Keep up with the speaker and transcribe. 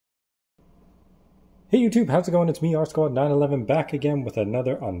Hey YouTube, how's it going? It's me, RSquad911, back again with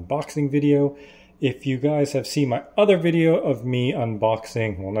another unboxing video. If you guys have seen my other video of me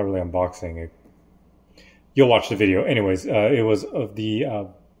unboxing, well, not really unboxing, you'll watch the video. Anyways, it was of the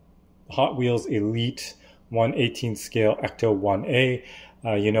Hot Wheels Elite 1/18 scale Ecto 1A.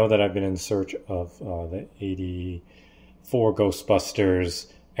 You know that I've been in search of the 84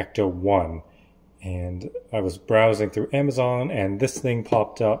 Ghostbusters Ecto 1. And I was browsing through Amazon and this thing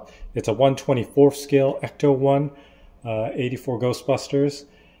popped up. It's a 1/24 scale Ecto 1, 84 Ghostbusters.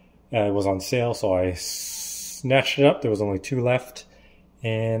 It was on sale, so I snatched it up. There was only 2 left.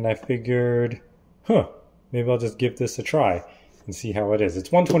 And I figured, maybe I'll just give this a try and see how it is.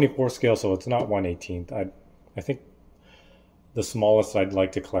 It's 1/24 scale, so it's not 1/18. I think the smallest I'd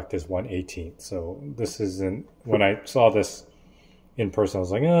like to collect is 1/18. So this isn't, when I saw this in person, I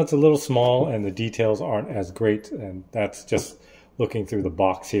was like, it's a little small and the details aren't as great, and that's just looking through the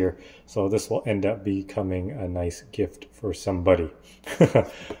box here. So this will end up becoming a nice gift for somebody.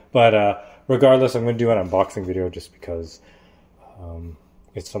 But regardless, I'm going to do an unboxing video just because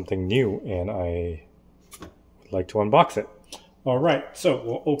it's something new and I would like to unbox it. All right, so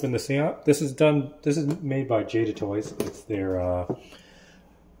we'll open this thing up. This is made by Jada Toys. It's their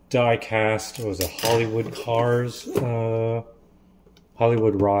die cast. It was a Hollywood Cars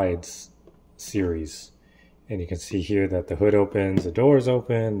Hollywood Rides series, and you can see here that the hood opens, the doors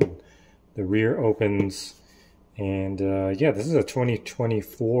open, the rear opens, and yeah, this is a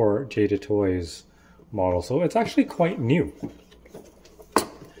 2024 Jada Toys model, so it's actually quite new.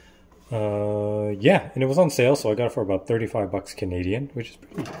 Yeah, and it was on sale, so I got it for about 35 bucks Canadian, which is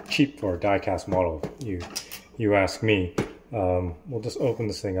pretty cheap for a die-cast model, you ask me. We'll just open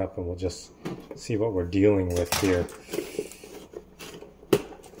this thing up and we'll just see what we're dealing with here.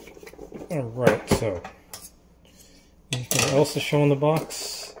 Alright, so anything else to show in the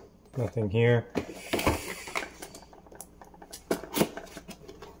box? Nothing here.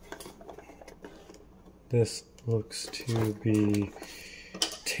 This looks to be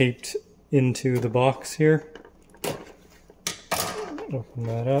taped into the box here. Open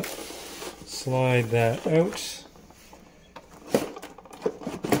that up, slide that out.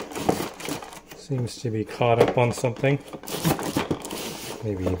 Seems to be caught up on something.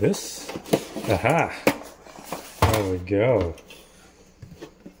 Maybe this. Aha! There we go.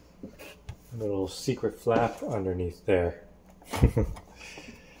 A little secret flap underneath there.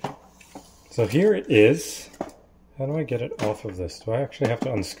 So here it is. How do I get it off of this? Do I actually have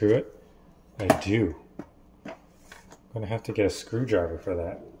to unscrew it? I do. I'm going to have to get a screwdriver for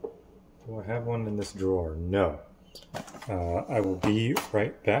that. Do I have one in this drawer? No. I will be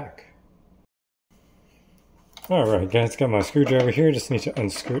right back. Alright guys, got my screwdriver here. Just need to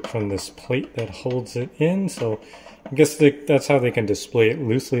unscrew it from this plate that holds it in. So I guess that's how they can display it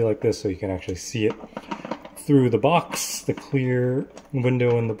loosely like this, so you can actually see it through the box, the clear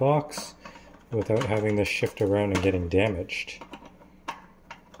window in the box, without having this shift around and getting damaged.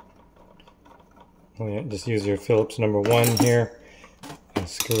 Oh yeah, just use your Phillips #1 here and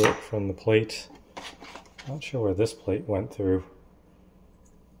screw it from the plate. Not sure where this plate went through.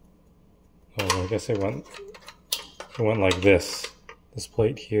 Oh, I guess it went like this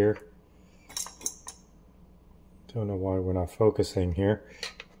plate here. Don't know why we're not focusing here.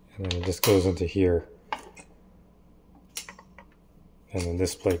 And then it just goes into here. And then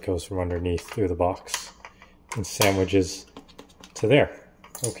this plate goes from underneath through the box and sandwiches to there.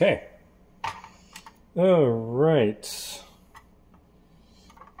 Okay. Alright.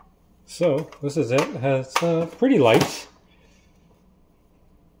 So this is it. It's pretty light.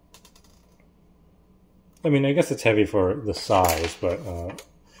 I mean, I guess it's heavy for the size, but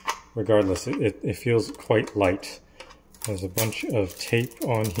regardless, it feels quite light. There's a bunch of tape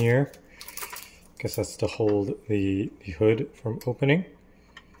on here. I guess that's to hold the hood from opening.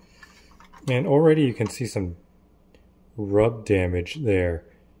 And already you can see some rub damage there.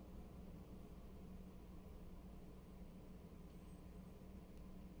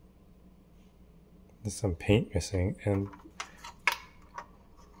 There's some paint missing, and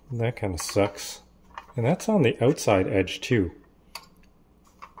that kind of sucks. And that's on the outside edge too.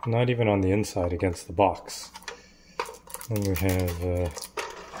 Not even on the inside against the box. Then we have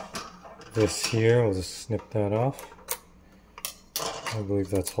this here. We'll just snip that off. I believe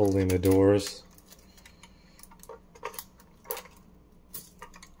that's holding the doors.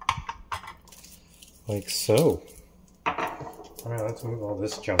 Like so. Alright, let's move all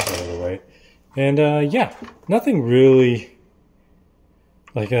this junk out of the way. And yeah, nothing really,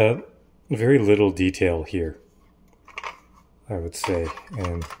 like very little detail here, I would say,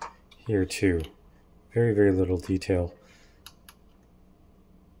 and here too. Very, very little detail.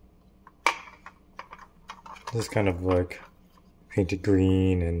 This is kind of like painted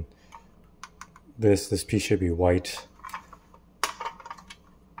green, and this piece should be white.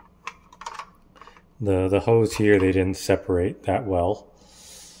 The hose here, they didn't separate that well.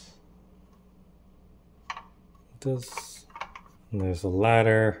 And there's a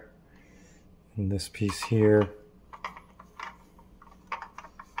ladder, and this piece here.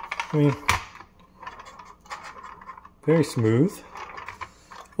 I mean, very smooth.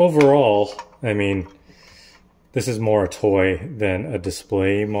 Overall, I mean, this is more a toy than a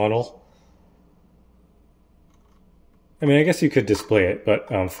display model. I mean, I guess you could display it,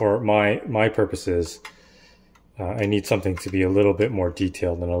 but for my purposes, I need something to be a little bit more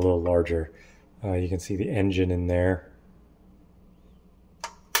detailed and a little larger. You can see the engine in there.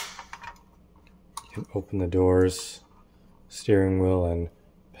 You can open the doors, steering wheel and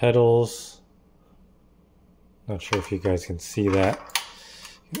pedals. Not sure if you guys can see that.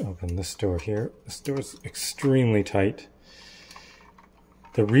 You can open this door here. This door is extremely tight.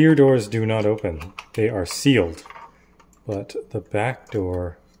 The rear doors do not open. They are sealed. But the back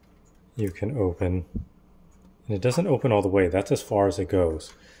door you can open. And it doesn't open all the way. That's as far as it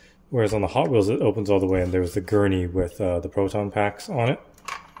goes. Whereas on the Hot Wheels it opens all the way, and there's the gurney with the proton packs on it.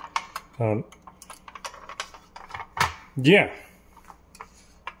 Yeah.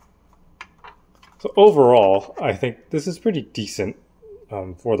 So overall, I think this is pretty decent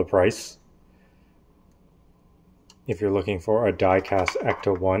for the price. If you're looking for a die-cast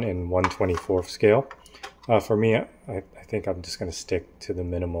Ecto 1 in 1/24th scale. For me, I think I'm just going to stick to the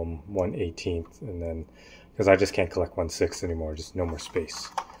minimum 1/18th, and then, because I just can't collect 1/6 anymore, just no more space.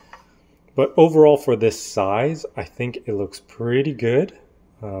 But overall for this size, I think it looks pretty good.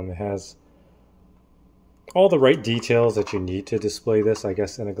 It has all the right details that you need to display this, I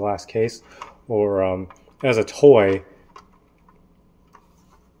guess, in a glass case. Or as a toy,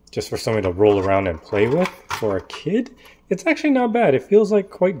 just for somebody to roll around and play with. For a kid, it's actually not bad. It feels like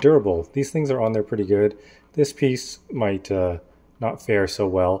quite durable. These things are on there pretty good. This piece might not fare so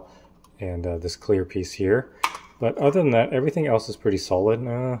well, and this clear piece here. But other than that, everything else is pretty solid.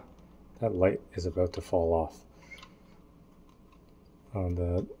 That light is about to fall off.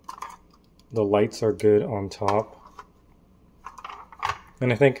 The lights are good on top.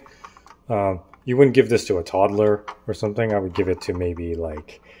 And I think you wouldn't give this to a toddler or something. I would give it to maybe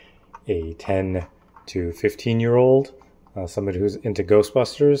like a 10 to 15-year-old, somebody who's into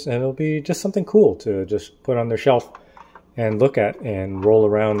Ghostbusters, and it'll be just something cool to just put on their shelf and look at and roll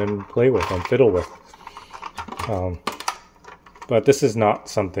around and play with and fiddle with. But this is not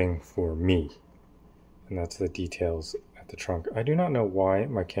something for me, and that's the details at the trunk. I do not know why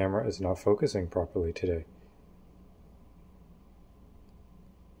my camera is not focusing properly today.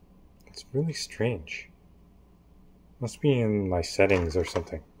 It's really strange. Must be in my settings or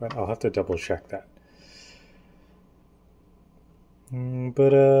something, but I'll have to double check that.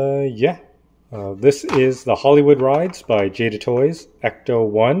 Yeah. This is the Hollywood Rides by Jada Toys, Ecto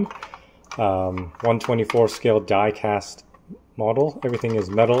 1. 1/24 scale die cast model. Everything is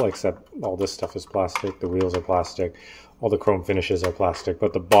metal except all this stuff is plastic. The wheels are plastic. All the chrome finishes are plastic,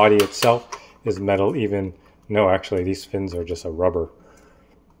 but the body itself is metal. Even, no, actually these fins are just a rubber.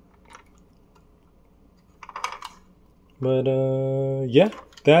 But yeah,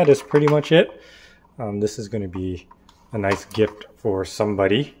 that is pretty much it. This is going to be a nice gift for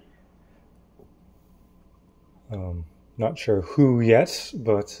somebody. Not sure who yet,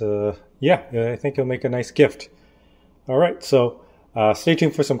 but yeah, I think it'll make a nice gift. All right, so stay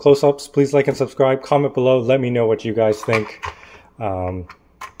tuned for some close-ups. Please like and subscribe. Comment below. Let me know what you guys think.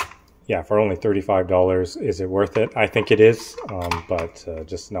 Yeah, for only $35, is it worth it? I think it is, but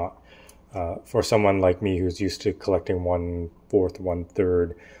just not for someone like me who's used to collecting 1/4,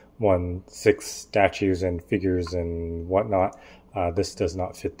 1/3, 1/6 statues and figures and whatnot. This does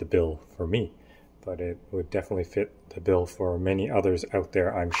not fit the bill for me, but it would definitely fit the bill for many others out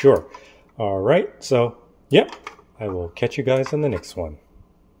there, I'm sure. All right, so, yep, I will catch you guys in the next one.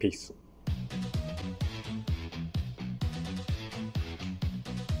 Peace.